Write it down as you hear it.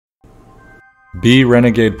B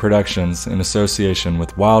Renegade Productions, in association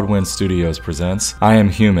with Wild Wind Studios, presents I Am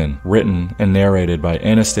Human, written and narrated by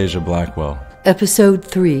Anastasia Blackwell. Episode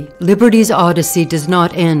 3. Liberty's Odyssey does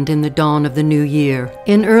not end in the dawn of the new year.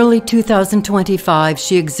 In early 2025,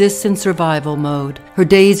 she exists in survival mode. Her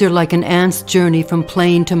days are like an ant's journey from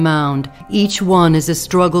plain to mound. Each one is a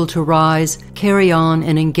struggle to rise, carry on,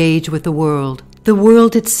 and engage with the world. The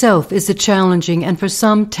world itself is a challenging and for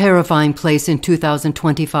some terrifying place in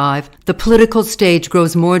 2025. The political stage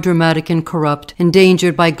grows more dramatic and corrupt,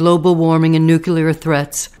 endangered by global warming and nuclear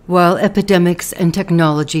threats, while epidemics and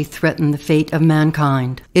technology threaten the fate of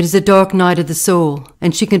mankind. It is a dark night of the soul,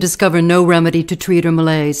 and she can discover no remedy to treat her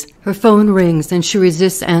malaise. Her phone rings and she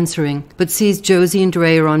resists answering, but sees Josie and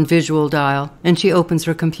Dre are on visual dial, and she opens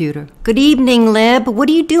her computer. Good evening, Lib. What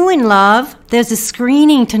are you doing, love? There's a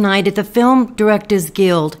screening tonight at the Film Directors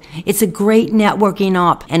Guild. It's a great networking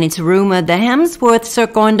op, and it's rumored the Hemsworths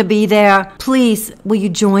are going to be there. Please, will you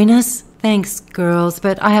join us? Thanks, girls,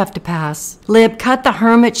 but I have to pass. Lib, cut the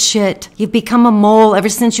hermit shit. You've become a mole ever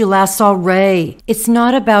since you last saw Ray. It's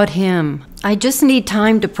not about him. I just need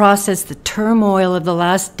time to process the turmoil of the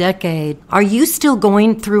last decade. Are you still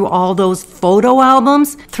going through all those photo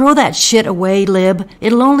albums? Throw that shit away, Lib.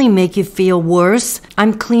 It'll only make you feel worse.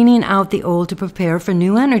 I'm cleaning out the old to prepare for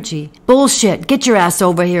new energy. Bullshit. Get your ass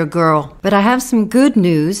over here, girl. But I have some good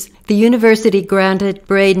news. The university granted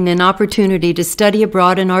Braden an opportunity to study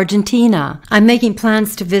abroad in Argentina. I'm making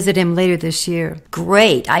plans to visit him later this year.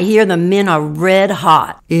 Great. I hear the men are red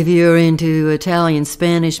hot. If you're into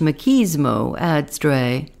Italian-Spanish machismo, adds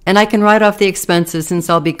Dre. And I can write off the expenses since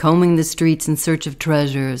I'll be combing the streets in search of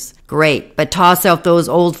treasures. Great, but toss out those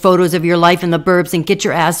old photos of your life in the burbs and get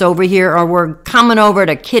your ass over here or we're coming over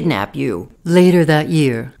to kidnap you. Later that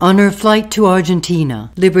year, on her flight to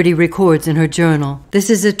Argentina, Liberty records in her journal, "This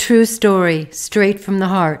is a true story, straight from the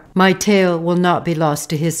heart. My tale will not be lost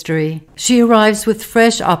to history." She arrives with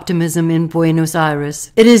fresh optimism in Buenos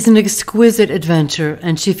Aires. It is an exquisite adventure,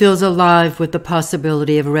 and she feels alive with the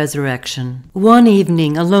possibility of resurrection. One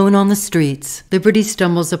evening, alone on the streets, Liberty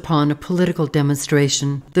stumbles upon a political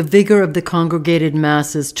demonstration. The vigor of the congregated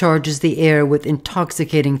masses charges the air with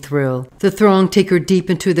intoxicating thrill. The throng take her deep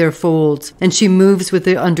into their folds, and she moves with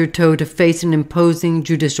the undertow to face an imposing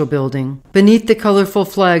judicial building. Beneath the colorful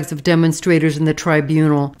flags of demonstrators in the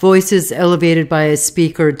tribunal, voices elevated by a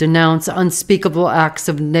speaker denounce unspeakable acts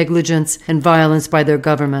of negligence and violence by their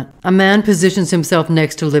government. A man positions himself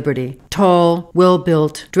next to Liberty. Tall,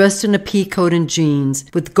 well-built, dressed in a pea coat and jeans,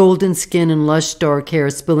 with golden skin and lush dark hair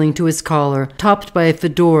spilling to his collar, topped by a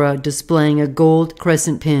fedora displaying a gold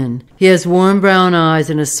crescent pin. He has warm brown eyes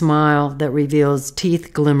and a smile that reveals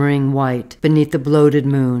teeth glimmering white beneath the bloated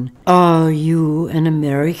moon. "Are you an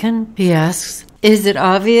American?" he asks. "Is it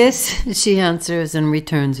obvious?" she answers and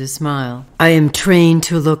returns his smile. "I am trained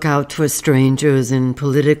to look out for strangers in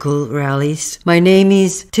political rallies. My name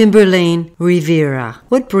is Timberlane Rivera.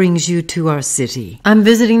 What brings you to our city?" "I'm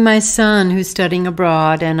visiting my son who's studying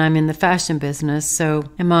abroad, and I'm in the fashion business, so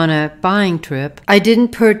I'm on a buying trip. I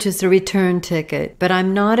didn't purchase a return ticket, but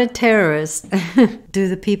I'm not a terrorist." "Do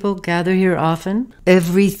the people gather here often?"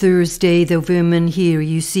 "Every Thursday the women here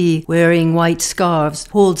you see wearing white scarves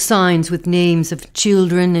hold signs with names of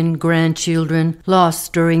children and grandchildren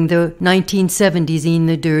lost during the 1970s in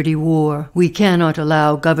the Dirty War. We cannot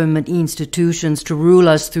allow government institutions to rule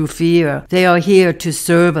us through fear. They are here to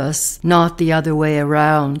serve us, not the other way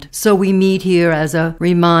around. So we meet here as a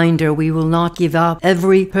reminder we will not give up.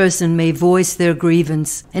 Every person may voice their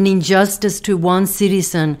grievance. An injustice to one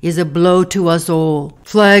citizen is a blow to us all."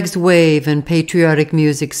 Flags wave and patriotic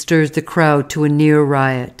music stirs the crowd to a near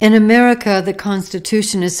riot. In America, the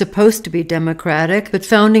Constitution is supposed to be democratic, but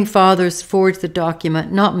founding fathers forged the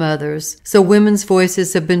document, not mothers. So women's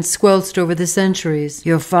voices have been squelched over the centuries.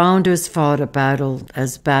 "Your founders fought a battle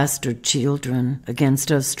as bastard children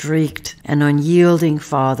against a strict and unyielding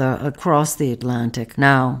father across the Atlantic.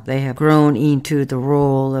 Now they have grown into the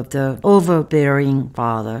role of the overbearing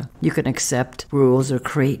father. You can accept rules or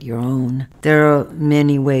create your own. There are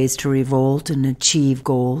many ways to revolt and achieve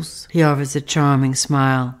goals." He offers a charming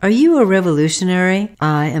smile. "Are you a revolutionary?"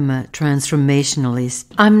 "I am a transformationalist."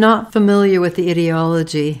 "I'm not familiar with the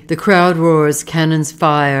ideology." The crowd roars, cannons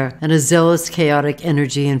fire, and a zealous, chaotic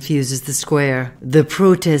energy infuses the square. "The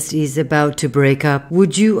protest is about to break up.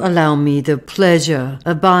 Would you allow me the pleasure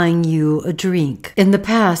of buying you a drink?" In the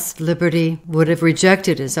past, Liberty would have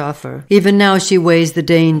rejected his offer. Even now she weighs the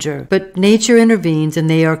danger, but nature intervenes and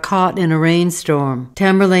they are caught in a rainstorm.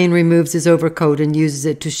 Tamerlane removes his overcoat and uses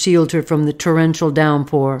it to shield her from the torrential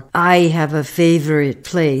downpour. I have a favorite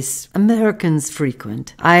place Americans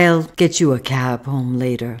frequent. I'll get you a cab home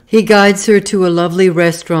later. He guides her to a lovely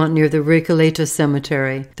restaurant near the Recoleta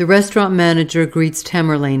Cemetery. The restaurant manager greets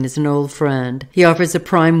Tamerlane as an old friend. He offers a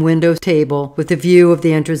prime window table with a view of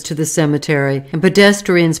the entrance to the cemetery and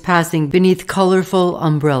pedestrians passing beneath colorful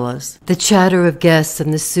umbrellas. The chatter of guests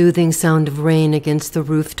and the soothing sound of rain against the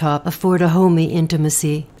rooftop afford a homey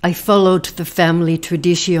intimacy. I followed the family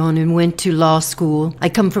tradition and went to law school. I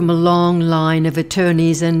come from a long line of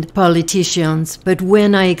attorneys and politicians, but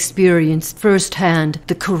when I experienced firsthand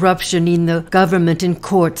the corruption in the government and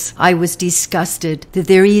courts, I was disgusted that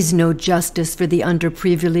there is no justice for the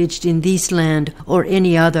underprivileged in this land or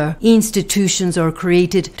any other. Institutions are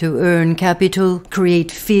created to earn capital,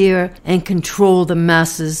 create fear, and control the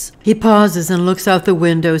masses. He pauses and looks out the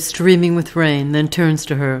window, streaming with rain, then turns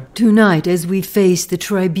to her. Tonight, as we face the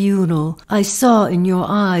tribunal, I saw in your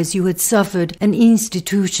eyes you had suffered an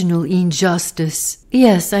institutional injustice.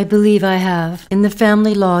 Yes, I believe I have, in the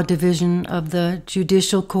family law division of the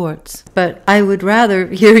judicial courts. But I would rather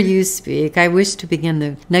hear you speak. I wish to begin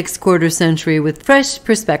the next quarter century with fresh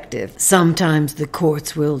perspective. Sometimes the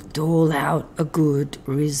courts will dole out a good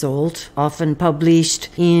result, often published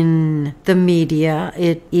in the media.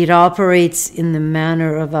 It operates in the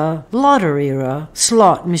manner of a lottery or a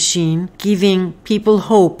slot machine, giving people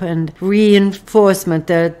hope and reinforcement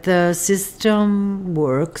that the system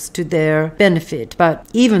works to their benefit. But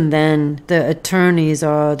even then, the attorneys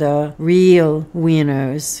are the real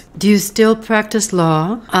winners. Do you still practice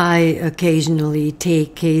law? I occasionally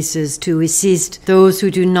take cases to assist those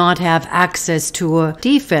who do not have access to a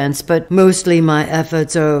defense, but mostly my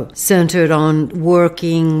efforts are centered on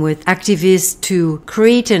working with activists to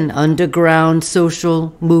create an underground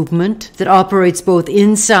social movement that operates both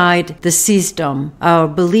inside the system. Our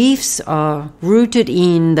beliefs are rooted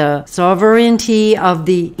in the sovereignty of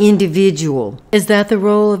the individual. Is that the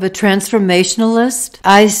role of a transformationalist?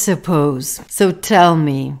 I suppose. So tell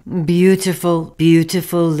me, beautiful,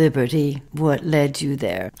 beautiful liberty, what led you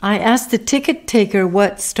there? I asked the ticket taker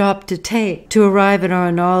what stop to take to arrive at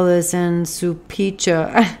Arnales and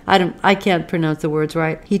Supicha. I can't pronounce the words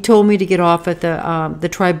right. He told me to get off at the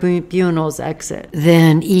tribunal's exit.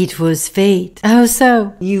 Then it was fate. How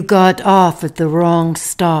so? You got off at the wrong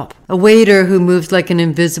stop. A waiter who moves like an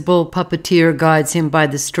invisible puppeteer guides him by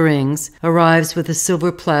the strings, arrives with a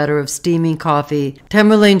silver platter of steaming coffee.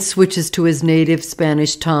 Tamerlane switches to his native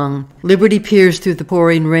Spanish tongue. Liberty peers through the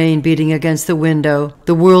pouring rain beating against the window.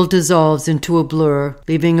 The world dissolves into a blur,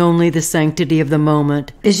 leaving only the sanctity of the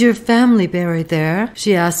moment. Is your family buried there?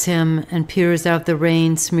 She asks him and peers out the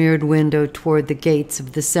rain-smeared window toward the gates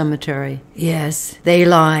of the cemetery. Yes, they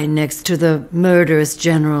lie next to the murderous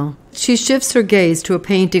general. She shifts her gaze to a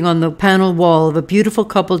painting on the panel wall of a beautiful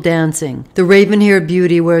couple dancing. The raven-haired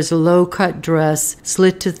beauty wears a low-cut dress,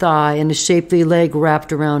 slit to thigh, and a shapely leg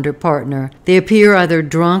wrapped around her partner. They appear either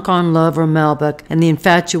drunk on love or Malbec, and the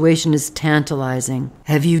infatuation is tantalizing.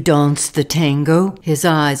 Have you danced the tango? His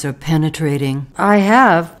eyes are penetrating. I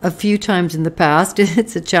have, a few times in the past.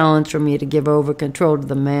 It's a challenge for me to give over control to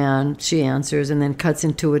the man, she answers, and then cuts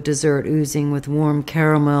into a dessert oozing with warm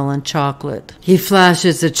caramel and chocolate. He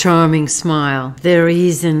flashes a charming smile. There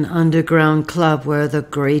is an underground club where the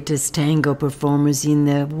greatest tango performers in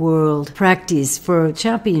the world practice for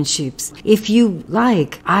championships. If you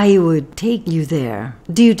like, I would take you there.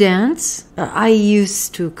 Do you dance? I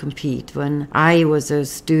used to compete when I was a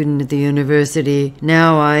student at the university.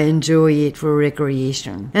 Now I enjoy it for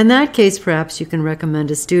recreation. In that case, perhaps you can recommend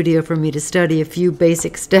a studio for me to study a few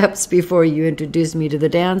basic steps before you introduce me to the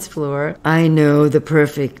dance floor. I know the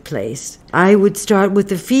perfect place. I would start with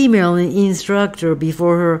the female instructor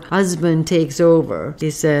before her husband takes over, he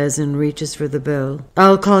says and reaches for the bell.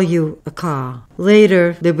 I'll call you a car.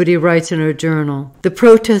 Later, Liberty writes in her journal, the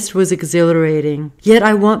protest was exhilarating, yet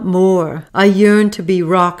I want more. I yearn to be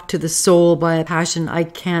rocked to the soul by a passion I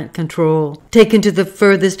can't control, taken to the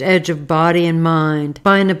furthest edge of body and mind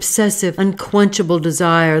by an obsessive, unquenchable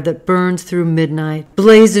desire that burns through midnight,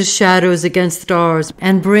 blazes shadows against stars,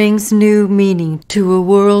 and brings new meaning to a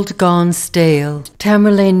world gone stale.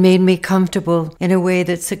 Tamerlane made me comfortable in a way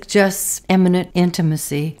that suggests eminent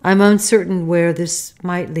intimacy. I'm uncertain where this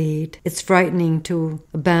might lead. It's frightening to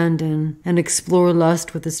abandon and explore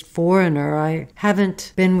lust with this foreigner. I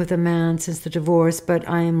haven't been with a man since the divorce, but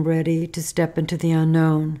I am ready to step into the the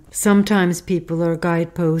unknown. Sometimes people are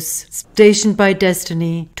guideposts, stationed by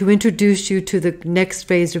destiny to introduce you to the next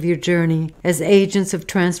phase of your journey as agents of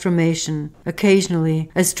transformation. Occasionally,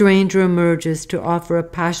 a stranger emerges to offer a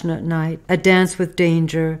passionate night, a dance with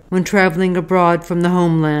danger, when traveling abroad from the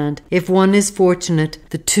homeland. If one is fortunate,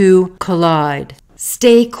 the two collide.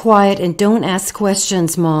 Stay quiet and don't ask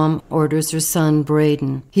questions, Mom, orders her son,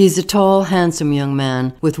 Braden. He is a tall, handsome young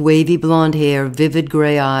man with wavy blonde hair, vivid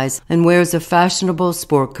gray eyes, and wears a fashionable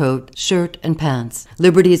sport coat, shirt, and pants.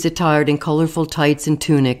 Liberty is attired in colorful tights and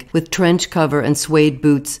tunic, with trench cover and suede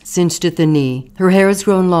boots cinched at the knee. Her hair has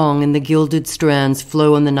grown long and the gilded strands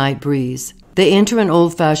flow on the night breeze. They enter an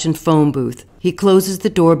old-fashioned phone booth. He closes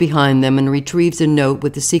the door behind them and retrieves a note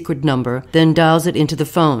with a secret number, then dials it into the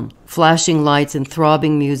phone. Flashing lights and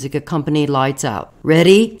throbbing music accompany lights out.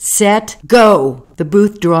 Ready, set, go! The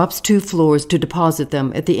booth drops 2 floors to deposit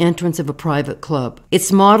them at the entrance of a private club.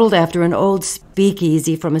 It's modeled after an old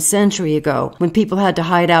speakeasy from a century ago, when people had to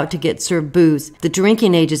hide out to get served booze. The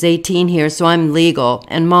drinking age is 18 here, so I'm legal.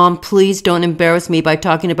 And Mom, please don't embarrass me by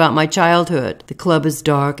talking about my childhood. The club is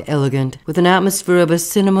dark, elegant, with an atmosphere of a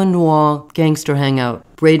cinema noir gangster hangout.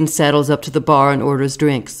 Braden saddles up to the bar and orders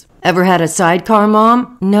drinks. Ever had a sidecar,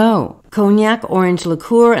 Mom? No. Cognac, orange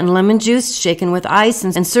liqueur, and lemon juice shaken with ice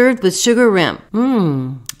and served with sugar rim.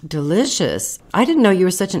 Delicious. I didn't know you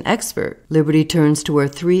were such an expert. Liberty turns to where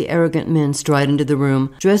 3 arrogant men stride into the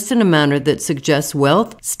room, dressed in a manner that suggests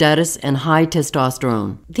wealth, status, and high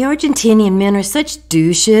testosterone. The Argentinian men are such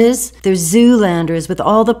douches. They're Zoolanders with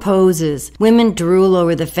all the poses. Women drool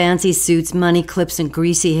over the fancy suits, money clips, and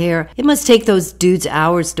greasy hair. It must take those dudes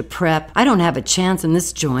hours to prep. I don't have a chance in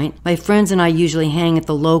this joint. My friends and I usually hang at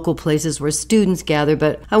the local places where students gather,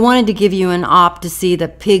 but I wanted to give you an op to see the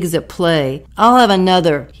pigs at play. I'll have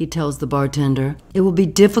another, he tells the bartender. It will be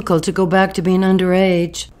difficult to go back to being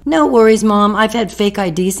underage. No worries, Mom. I've had fake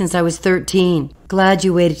ID since I was 13. Glad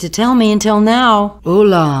you waited to tell me until now.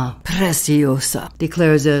 Hola, preciosa,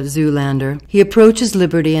 declares a Zoolander. He approaches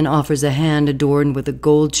Liberty and offers a hand adorned with a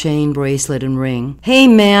gold chain, bracelet, and ring. Hey,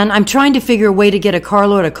 man, I'm trying to figure a way to get a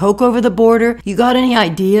carload of coke over the border. You got any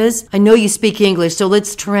ideas? I know you speak English, so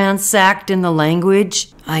let's transact in the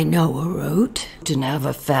language. I know a route. Didn't have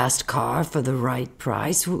a fast car for the right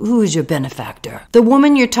price. Who is your benefactor? The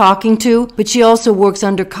woman you're talking to, but she also works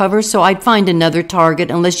undercover, so I'd find another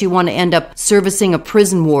target unless you want to end up servicing a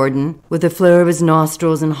prison warden. With a flare of his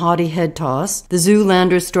nostrils and haughty head toss, the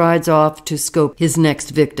Zoolander strides off to scope his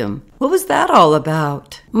next victim. What was that all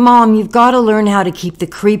about? Mom, you've got to learn how to keep the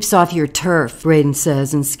creeps off your turf, Braden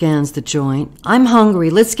says and scans the joint. I'm hungry.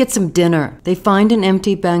 Let's get some dinner. They find an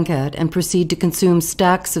empty banquette and proceed to consume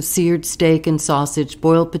stacks of seared steak and sausage,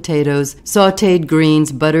 boiled potatoes, sautéed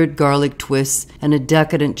greens, buttered garlic twists, and a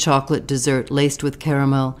decadent chocolate dessert laced with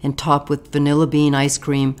caramel and topped with vanilla bean ice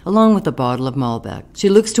cream, along with a bottle of Malbec. She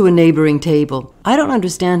looks to a neighboring table. I don't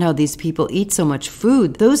understand how these people eat so much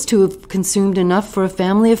food. Those two have consumed enough for a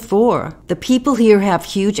family of 4. The people here have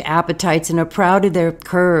huge appetites and are proud of their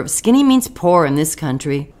curves. Skinny means poor in this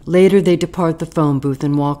country. Later, they depart the phone booth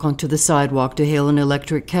and walk onto the sidewalk to hail an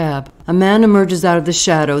electric cab. A man emerges out of the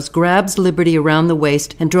shadows, grabs Liberty around the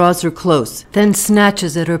waist, and draws her close, then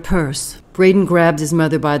snatches at her purse. Braden grabs his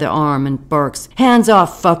mother by the arm and barks, "Hands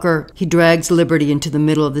off, fucker!" He drags Liberty into the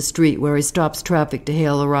middle of the street where he stops traffic to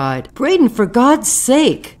hail a ride. "Braden, for God's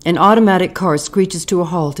sake!" An automatic car screeches to a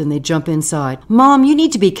halt and they jump inside. "Mom, you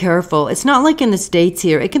need to be careful. It's not like in the States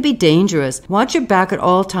here. It can be dangerous. Watch your back at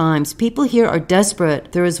all times. People here are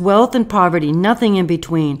desperate. There is wealth and poverty, nothing in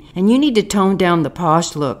between. And you need to tone down the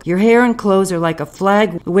posh look. Your hair and clothes are like a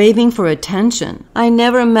flag waving for attention. I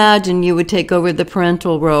never imagined you would take over the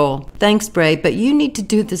parental role. Thanks, Bray, but you need to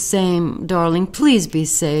do the same, darling. Please be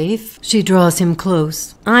safe." She draws him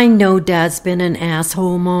close. "I know Dad's been an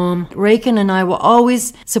asshole, Mom. Raken and I will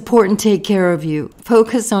always support and take care of you.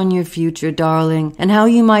 Focus on your future, darling, and how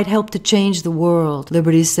you might help to change the world,"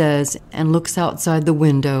 Liberty says, and looks outside the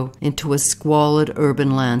window into a squalid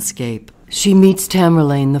urban landscape. She meets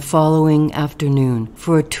Tamerlane the following afternoon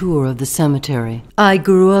for a tour of the cemetery. "I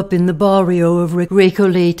grew up in the barrio of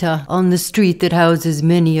Recoleta, on the street that houses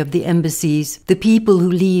many of the embassies. The people who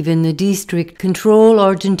live in the district control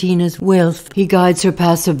Argentina's wealth." He guides her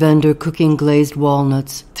past a vendor cooking glazed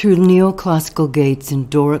walnuts, through neoclassical gates and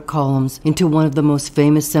Doric columns, into one of the most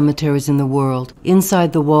famous cemeteries in the world.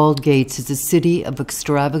 Inside the walled gates is a city of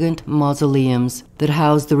extravagant mausoleums that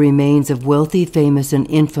house the remains of wealthy, famous, and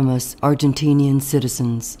infamous Argentinian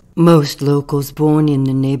citizens. Most locals born in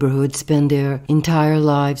the neighborhood spend their entire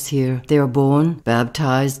lives here. They are born,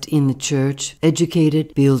 baptized in the church,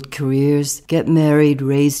 educated, build careers, get married,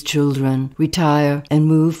 raise children, retire, and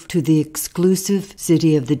move to the exclusive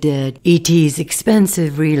city of the dead. It is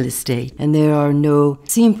expensive real estate, and there are no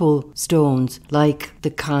simple stones like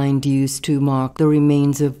the kind used to mark the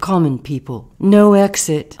remains of common people. No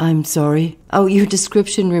exit, I'm sorry. Oh, your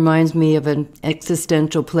description reminds me of an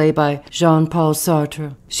existential play by Jean-Paul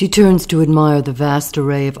Sartre. She turns to admire the vast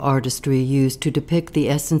array of artistry used to depict the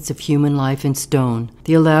essence of human life in stone.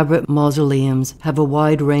 The elaborate mausoleums have a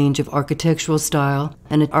wide range of architectural style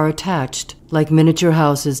and are attached like miniature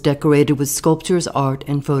houses decorated with sculptures, art,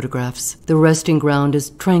 and photographs. The resting ground is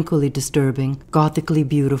tranquilly disturbing, gothically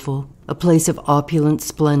beautiful, a place of opulent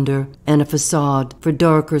splendor and a facade for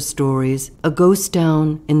darker stories, a ghost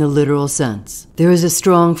town in the literal sense. There is a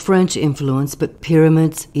strong French influence, but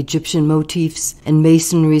pyramids, Egyptian motifs, and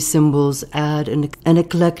masonry symbols add an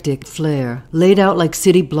eclectic flair. Laid out like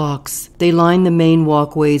city blocks, they line the main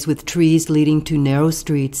walkways with trees leading to narrow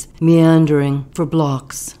streets, meandering for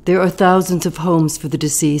blocks. There are thousands of homes for the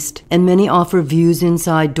deceased, and many offer views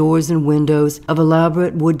inside doors and windows of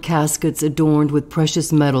elaborate wood caskets adorned with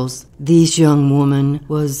precious metals. This young woman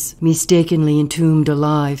was mistakenly entombed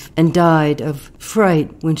alive and died of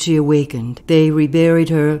fright when she awakened. They reburied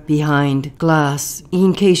her behind glass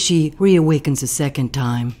in case she reawakens a second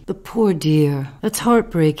time. The poor dear. That's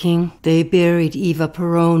heartbreaking. They buried Eva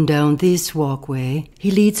Perron down this walkway. He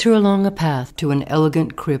leads her along a path to an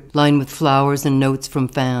elegant crypt lined with flowers and notes from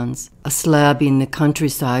fans. A slab in the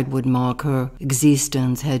countryside would mark her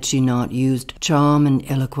existence had she not used charm and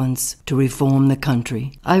eloquence to reform the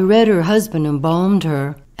country. I read her husband embalmed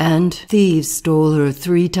her, and thieves stole her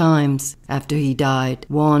 3 times after he died.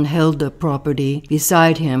 Juan held the property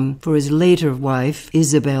beside him for his later wife,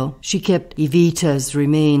 Isabel. She kept Evita's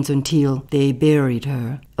remains until they buried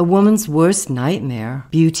her. A woman's worst nightmare,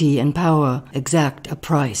 beauty and power, exact a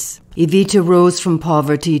price. Evita rose from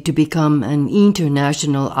poverty to become an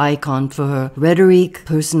international icon for her rhetoric,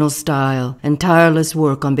 personal style, and tireless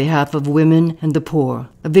work on behalf of women and the poor.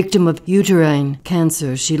 A victim of uterine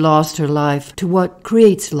cancer, she lost her life to what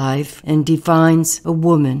creates life and defines a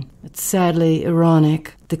woman. It's sadly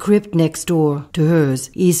ironic. The crypt next door to hers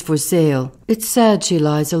is for sale. It's sad she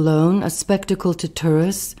lies alone, a spectacle to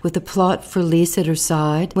tourists, with a plot for lease at her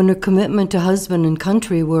side, when her commitment to husband and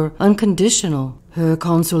country were unconditional. Her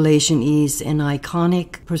consolation is an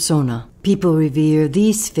iconic persona. People revere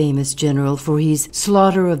this famous general for his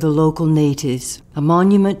slaughter of the local natives, a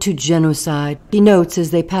monument to genocide. He notes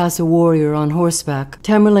as they pass a warrior on horseback.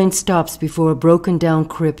 Tamerlane stops before a broken-down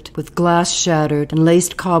crypt with glass shattered and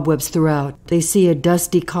laced cobwebs throughout. They see a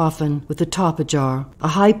dusty coffin with the top ajar. A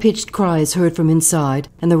high-pitched cry is heard from inside,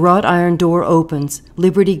 and the wrought iron door opens.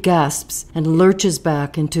 Liberty gasps and lurches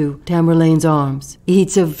back into Tamerlane's arms.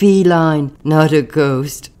 It's a feline, not a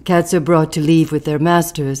ghost. Cats are brought to leave with their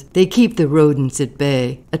masters. They keep the rodents at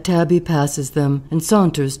bay. A tabby passes them and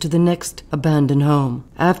saunters to the next abandoned home.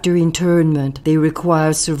 After internment, they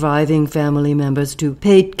require surviving family members to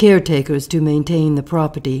pay caretakers to maintain the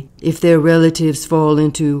property. If their relatives fall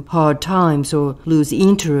into hard times or lose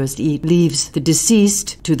interest, it leaves the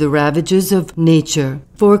deceased to the ravages of nature.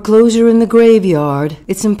 Foreclosure in the graveyard.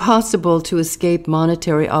 It's impossible to escape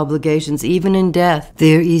monetary obligations even in death.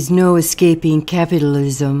 There is no escaping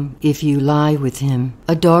capitalism if you lie with him.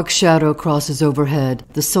 A dark shadow crosses overhead.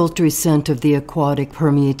 The sultry scent of the aquatic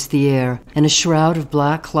permeates the air, and a shroud of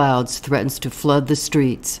black clouds threatens to flood the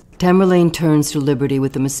streets. Tamerlane turns to Liberty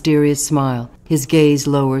with a mysterious smile. His gaze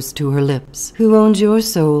lowers to her lips. "Who owns your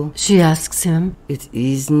soul?" she asks him. "It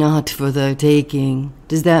is not for the taking."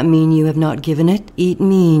 "Does that mean you have not given it?" "It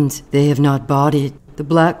means they have not bought it." The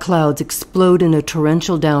black clouds explode in a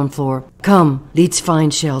torrential downpour. "Come, let's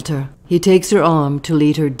find shelter." He takes her arm to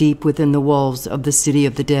lead her deep within the walls of the city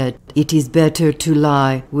of the dead. "It is better to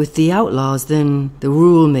lie with the outlaws than the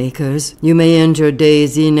rule makers. You may end your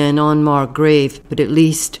days in an unmarked grave, but at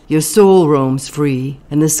least your soul roams free."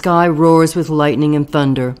 And the sky roars with lightning and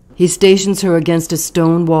thunder. He stations her against a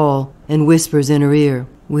stone wall and whispers in her ear,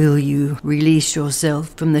 "Will you release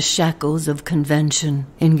yourself from the shackles of convention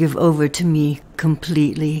and give over to me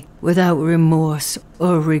completely, without remorse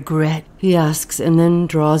or regret?" he asks, and then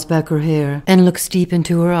draws back her hair and looks deep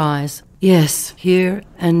into her eyes. "Yes, here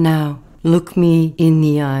and now. Look me in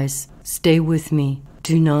the eyes. Stay with me.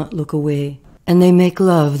 Do not look away." And they make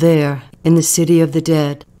love there, in the city of the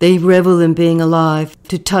dead. They revel in being alive,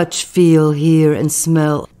 to touch, feel, hear, and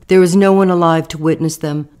smell. There is no one alive to witness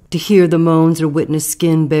them. to hear the moans or witness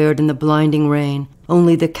skin bared in the blinding rain.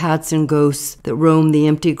 Only the cats and ghosts that roam the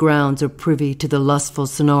empty grounds are privy to the lustful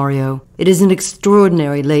scenario. It is an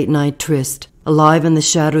extraordinary late-night tryst, alive in the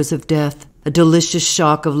shadows of death. A delicious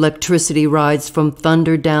shock of electricity rides from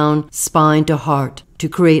thunder down, spine to heart, to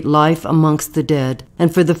create life amongst the dead.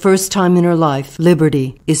 And for the first time in her life,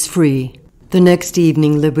 Liberty is free. The next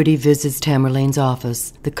evening, Liberty visits Tamerlane's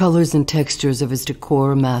office. The colors and textures of his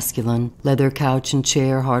decor are masculine. Leather couch and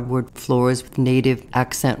chair, hardwood floors with native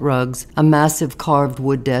accent rugs, a massive carved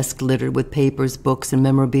wood desk littered with papers, books, and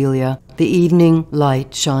memorabilia. The evening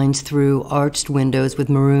light shines through arched windows with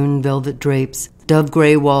maroon velvet drapes.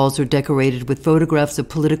 Dove-gray walls are decorated with photographs of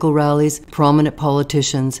political rallies, prominent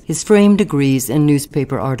politicians, his framed degrees, and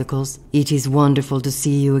newspaper articles. "It is wonderful to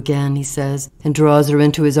see you again," he says, and draws her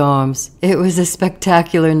into his arms. "It was a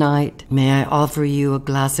spectacular night. May I offer you a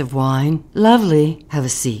glass of wine?" "Lovely. Have a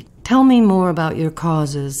seat. Tell me more about your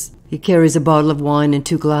causes." He carries a bottle of wine and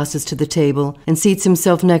 2 glasses to the table and seats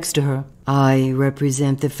himself next to her. "I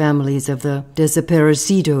represent the families of the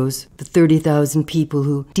desaparecidos, the 30,000 people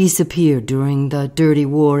who disappeared during the dirty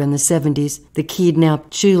war in the 70s, the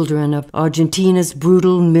kidnapped children of Argentina's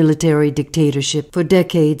brutal military dictatorship. For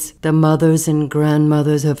decades, the mothers and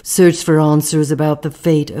grandmothers have searched for answers about the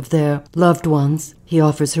fate of their loved ones." He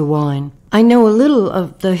offers her wine. "I know a little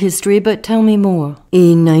of the history, but tell me more."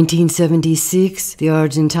 "In 1976, the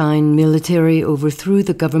Argentine military overthrew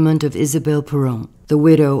the government of Isabel Perón, the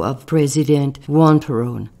widow of President Juan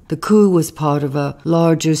Perón. The coup was part of a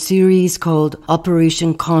larger series called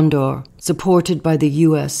Operation Condor, supported by the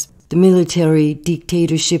U.S. The military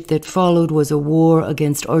dictatorship that followed was a war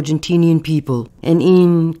against Argentinian people and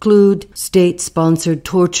include state-sponsored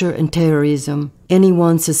torture and terrorism.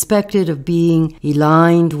 Anyone suspected of being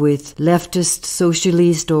aligned with leftist,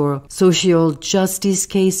 socialist, or social justice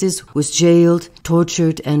cases was jailed,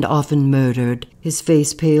 tortured, and often murdered." His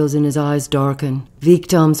face pales and his eyes darken.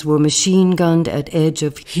 "Victims were machine-gunned at edge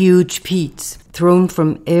of huge pits, thrown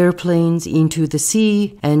from airplanes into the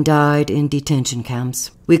sea, and died in detention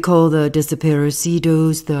camps. We call the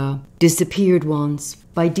desaparecidos the disappeared ones.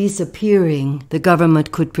 By disappearing, the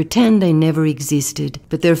government could pretend they never existed,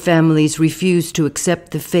 but their families refused to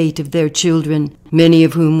accept the fate of their children, many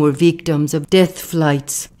of whom were victims of death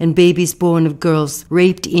flights, and babies born of girls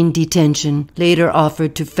raped in detention, later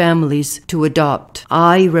offered to families to adopt.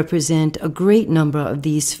 I represent a great number of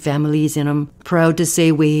these families, and I'm proud to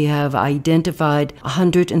say we have identified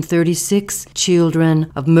 136 children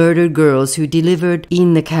of murdered girls who delivered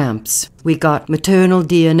in the camps. We got maternal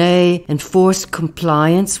DNA and forced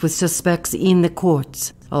compliance with suspects in the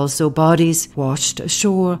courts. Also bodies washed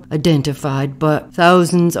ashore, identified, but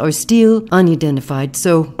thousands are still unidentified,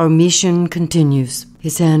 so our mission continues."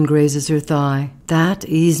 His hand grazes her thigh. "That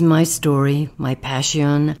is my story, my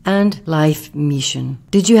passion, and life mission.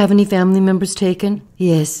 Did you have any family members taken?"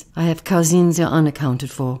 "Yes, I have cousins unaccounted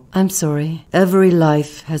for." "I'm sorry. Every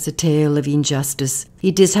life has a tale of injustice.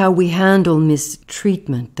 It is how we handle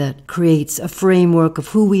mistreatment that creates a framework of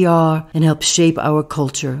who we are and helps shape our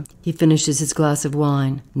culture." He finishes his glass of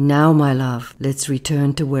wine. "Now, my love, let's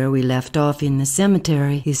return to where we left off in the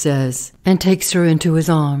cemetery," he says, and takes her into his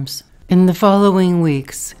arms. In the following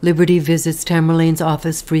weeks, Liberty visits Tamerlane's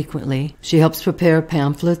office frequently. She helps prepare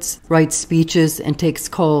pamphlets, writes speeches, and takes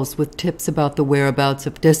calls with tips about the whereabouts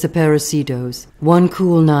of desaparecidos. One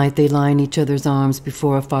cool night, they lie in each other's arms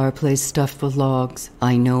before a fireplace stuffed with logs.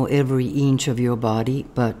 "I know every inch of your body,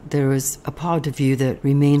 but there is a part of you that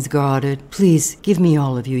remains guarded. Please give me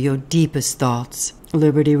all of you, your deepest thoughts."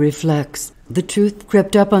 Liberty reflects. "The truth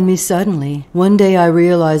crept up on me suddenly. One day I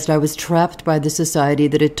realized I was trapped by the society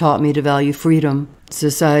that had taught me to value freedom.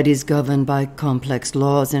 Societies governed by complex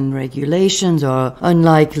laws and regulations are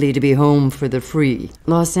unlikely to be home for the free.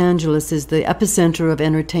 Los Angeles is the epicenter of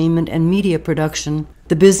entertainment and media production.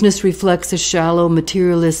 The business reflects a shallow,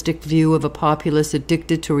 materialistic view of a populace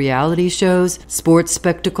addicted to reality shows, sports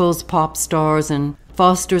spectacles, pop stars, and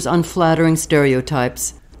fosters unflattering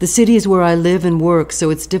stereotypes. The city is where I live and work, so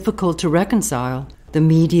it's difficult to reconcile. The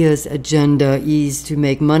media's agenda is to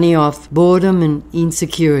make money off boredom and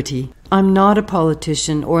insecurity. I'm not a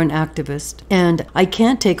politician or an activist, and I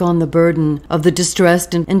can't take on the burden of the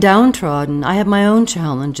distressed and downtrodden. I have my own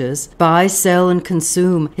challenges. Buy, sell, and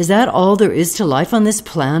consume. Is that all there is to life on this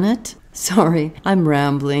planet? Sorry, I'm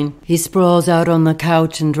rambling." He sprawls out on the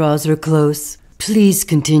couch and draws her close. "Please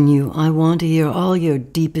continue. I want to hear all your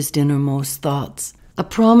deepest innermost thoughts." A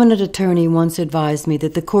prominent attorney once advised me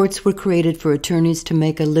that the courts were created for attorneys to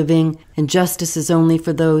make a living, and justice is only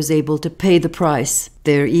for those able to pay the price.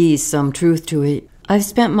 There is some truth to it. I've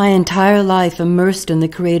spent my entire life immersed in the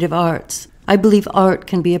creative arts. I believe art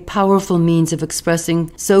can be a powerful means of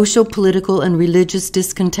expressing social, political, and religious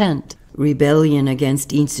discontent. Rebellion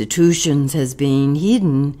against institutions has been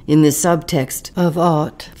hidden in the subtext of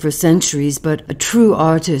art for centuries, but a true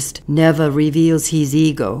artist never reveals his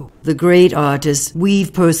ego. The great artists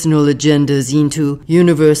weave personal agendas into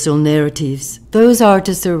universal narratives. Those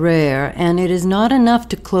artists are rare, and it is not enough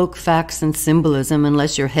to cloak facts and symbolism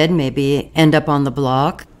unless your head maybe end up on the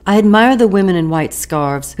block. I admire the women in white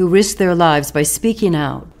scarves who risk their lives by speaking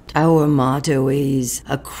out. Our motto is,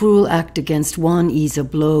 a cruel act against one is a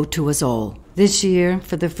blow to us all. This year,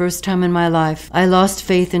 for the first time in my life, I lost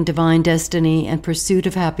faith in divine destiny and pursuit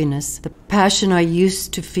of happiness. The passion I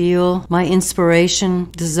used to feel, my inspiration,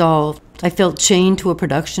 dissolved. I felt chained to a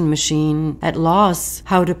production machine, at loss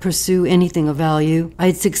how to pursue anything of value. I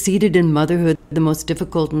had succeeded in motherhood, the most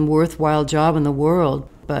difficult and worthwhile job in the world,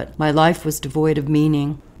 but my life was devoid of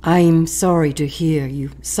meaning. "I am sorry to hear you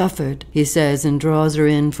suffered," he says, and draws her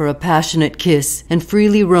in for a passionate kiss and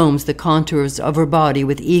freely roams the contours of her body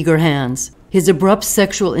with eager hands. His abrupt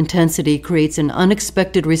sexual intensity creates an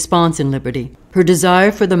unexpected response in Liberty. Her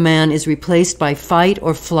desire for the man is replaced by fight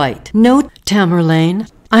or flight. "No, Tamerlane,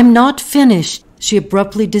 I'm not finished." She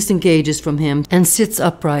abruptly disengages from him and sits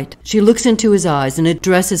upright. She looks into his eyes and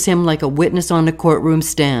addresses him like a witness on a courtroom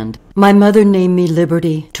stand. "My mother named me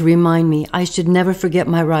Liberty to remind me I should never forget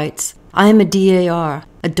my rights. I am a DAR,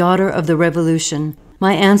 a daughter of the Revolution.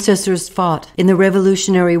 My ancestors fought in the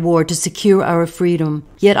Revolutionary War to secure our freedom.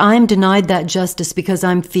 Yet I am denied that justice because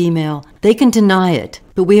I'm female. They can deny it,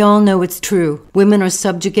 but we all know it's true. Women are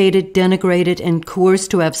subjugated, denigrated, and coerced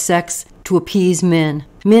to have sex to appease men.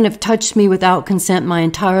 Men have touched me without consent my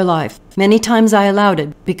entire life. Many times I allowed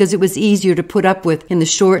it because it was easier to put up with in the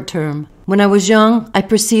short term. When I was young, I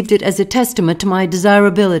perceived it as a testament to my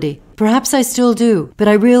desirability. Perhaps I still do, but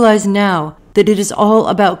I realize now that it is all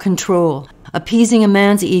about control, appeasing a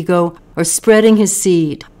man's ego or spreading his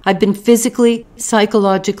seed. I've been physically,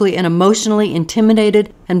 psychologically, and emotionally intimidated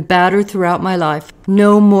and battered throughout my life,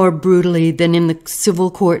 no more brutally than in the civil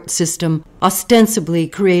court system, ostensibly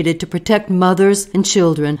created to protect mothers and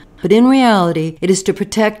children, but in reality it is to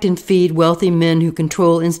protect and feed wealthy men who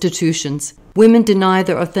control institutions. Women deny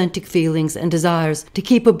their authentic feelings and desires to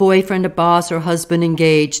keep a boyfriend, a boss, or husband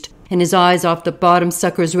engaged, and his eyes off the bottom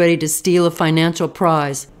suckers ready to steal a financial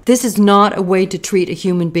prize. This is not a way to treat a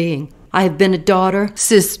human being. I have been a daughter,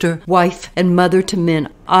 sister, wife, and mother to men.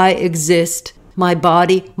 I exist. My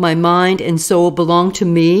body, my mind, and soul belong to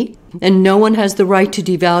me, and no one has the right to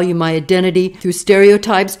devalue my identity through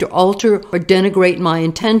stereotypes, to alter or denigrate my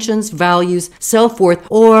intentions, values, self-worth,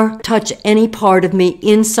 or touch any part of me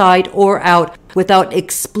inside or out without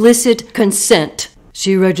explicit consent.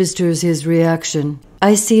 She registers his reaction.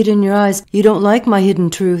 "I see it in your eyes. You don't like my hidden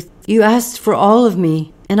truth. You asked for all of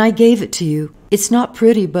me, and I gave it to you. It's not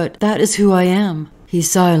pretty, but that is who I am." He's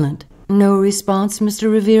silent. "No response, Mr.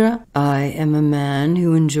 Rivera?" "I am a man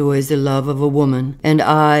who enjoys the love of a woman, and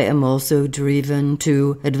I am also driven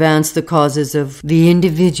to advance the causes of the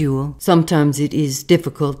individual. Sometimes it is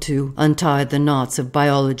difficult to untie the knots of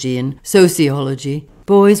biology and sociology.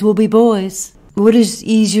 Boys will be boys. What is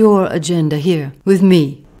your agenda here with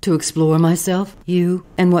me? To explore myself, you,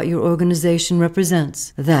 and what your organization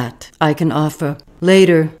represents. That I can offer."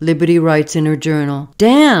 Later, Liberty writes in her journal,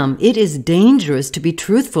 "Damn, it is dangerous to be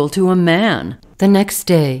truthful to a man." The next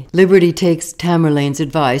day, Liberty takes Tamerlane's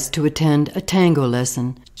advice to attend a tango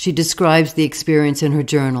lesson. She describes the experience in her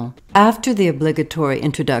journal. "After the obligatory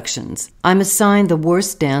introductions, I'm assigned the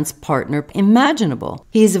worst dance partner imaginable.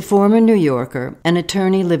 He is a former New Yorker, an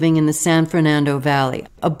attorney living in the San Fernando Valley,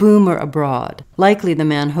 a boomer abroad. Likely the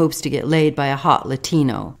man hopes to get laid by a hot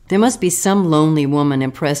Latino. There must be some lonely woman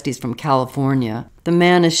impressed he's from California. The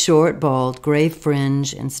man is short, bald, gray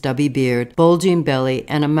fringe and stubby beard, bulging belly,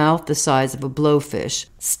 and a mouth the size of a blowfish.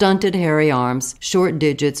 Stunted, hairy arms, short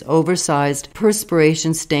digits, oversized,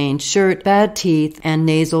 perspiration-stained shirt, bad teeth, and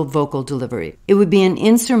nasal vocal delivery. It would be an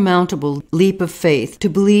insurmountable leap of faith to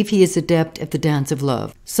believe he is adept at the dance of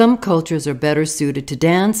love. Some cultures are better suited to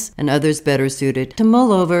dance, and others better suited to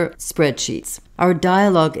mull over spreadsheets. Our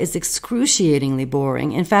dialogue is excruciatingly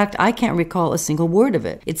boring. In fact, I can't recall a single word of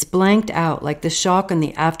it. It's blanked out like the shock and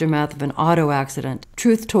the aftermath of an auto accident.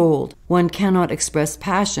 Truth told, one cannot express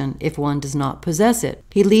passion if one does not possess it.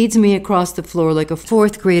 He leads me across the floor like a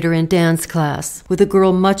fourth grader in dance class, with a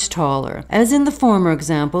girl much taller. As in the former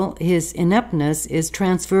example, his ineptness is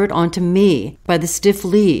transferred onto me by the stiff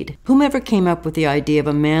lead. Whomever came up with the idea of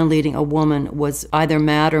a man leading a woman was either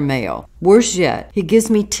mad or male. Worse yet, he gives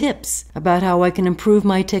me tips about how I can improve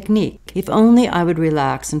my technique. If only I would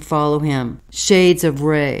relax and follow him. Shades of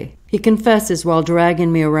Ray. He confesses while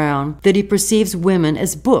dragging me around that he perceives women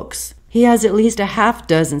as books. He has at least a half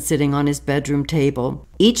dozen sitting on his bedroom table.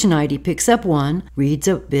 Each night he picks up one, reads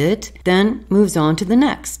a bit, then moves on to the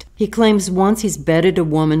next. He claims once he's bedded a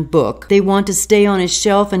woman book, they want to stay on his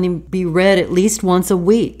shelf and be read at least once a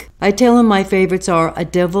week. I tell him my favorites are A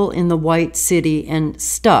Devil in the White City and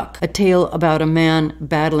Stuck, a tale about a man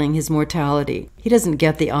battling his mortality. He doesn't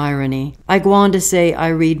get the irony. I go on to say I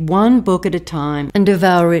read one book at a time and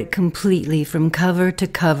devour it completely from cover to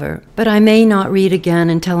cover. But I may not read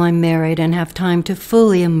again until I'm married and have time to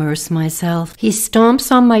fully immerse myself. He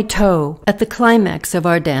stomps on my toe at the climax of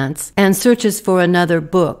our dance and searches for another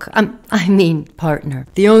book. Partner.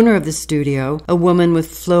 The owner of the studio, a woman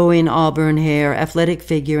with flowing auburn hair, athletic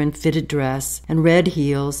figure and fitted dress, and red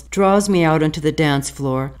heels, draws me out onto the dance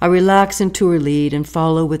floor. I relax into her lead and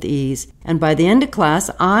follow with ease. And by the end of class,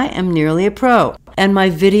 I am nearly a pro. And my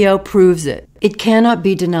video proves it. It cannot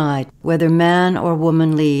be denied. Whether man or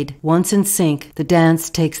woman lead, once in sync, the dance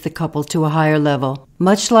takes the couple to a higher level.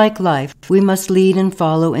 Much like life, we must lead and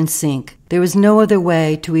follow in sync. There is no other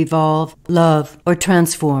way to evolve, love, or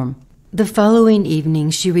transform. The following evening,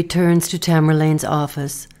 she returns to Tamerlane's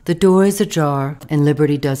office. The door is ajar, and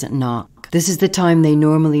Liberty doesn't knock. This is the time they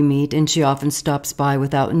normally meet, and she often stops by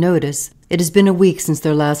without notice. It has been a week since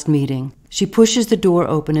their last meeting. She pushes the door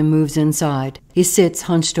open and moves inside. He sits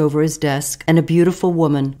hunched over his desk, and a beautiful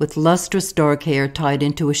woman with lustrous dark hair tied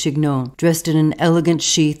into a chignon, dressed in an elegant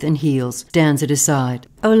sheath and heels, stands at his side.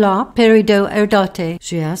 "Hola, perido erdate,"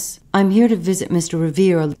 she asks. "I'm here to visit Mr.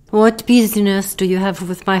 Rivera. What business do you have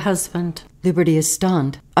with my husband?" Liberty is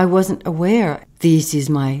stunned. "I wasn't aware. This is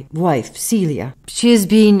my wife, Celia. She has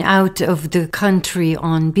been out of the country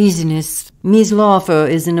on business. Miss Laufer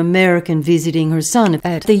is an American visiting her son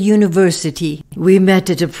at the university. We met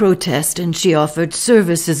at a protest and she offered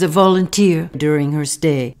service as a volunteer during her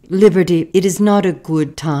stay. Liberty, it is not a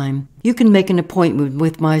good time. You can make an appointment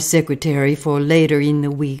with my secretary for later in the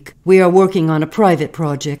week. We are working on a private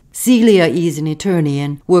project. Celia is an attorney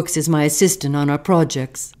and works as my assistant on our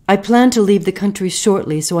projects. I plan to leave the country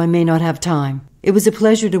shortly, so I may not have time. It was a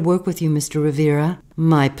pleasure to work with you, Mr. Rivera."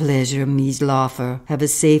 "My pleasure, Miss Laufer. Have a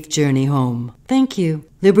safe journey home." "Thank you."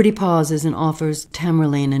 Liberty pauses and offers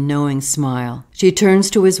Tamerlane a knowing smile. She turns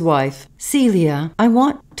to his wife. "Celia, I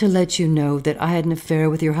want to let you know that I had an affair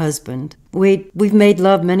with your husband. We've made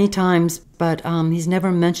love many times, but he's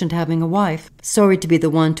never mentioned having a wife. Sorry to be the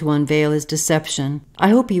one to unveil his deception. I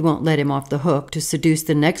hope you won't let him off the hook to seduce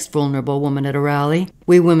the next vulnerable woman at a rally.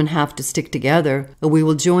 We women have to stick together, or we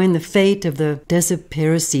will join the fate of the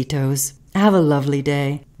desaparecidos. Have a lovely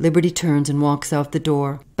day." Liberty turns and walks out the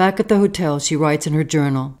door. Back at the hotel, she writes in her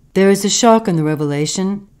journal, "There is a shock in the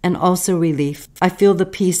revelation, and also relief. I feel the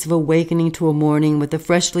peace of awakening to a morning with a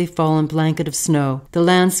freshly fallen blanket of snow. The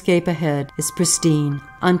landscape ahead is pristine,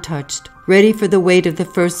 untouched, ready for the weight of the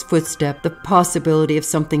first footstep, the possibility of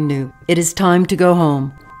something new. It is time to go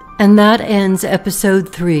home." And that ends episode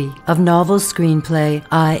 3 of novel screenplay,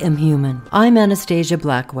 I Am Human. I'm Anastasia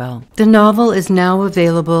Blackwell. The novel is now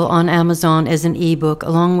available on Amazon as an ebook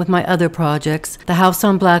along with my other projects, The House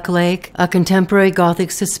on Black Lake, a contemporary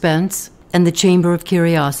Gothic suspense, and The Chamber of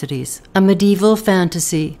Curiosities, a medieval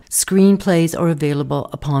fantasy. Screenplays are available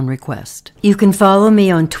upon request. You can follow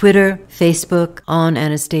me on Twitter, Facebook, on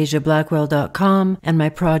AnastasiaBlackwell.com, and my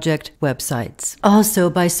project websites. Also,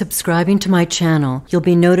 by subscribing to my channel, you'll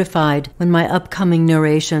be notified when my upcoming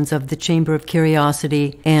narrations of The Chamber of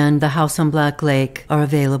Curiosity and The House on Black Lake are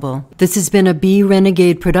available. This has been a Bee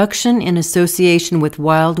Renegade production in association with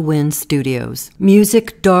Wild Wind Studios.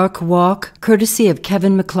 Music Dark Walk, courtesy of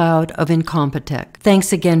Kevin MacLeod of Incompetech.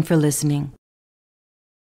 Thanks again for listening.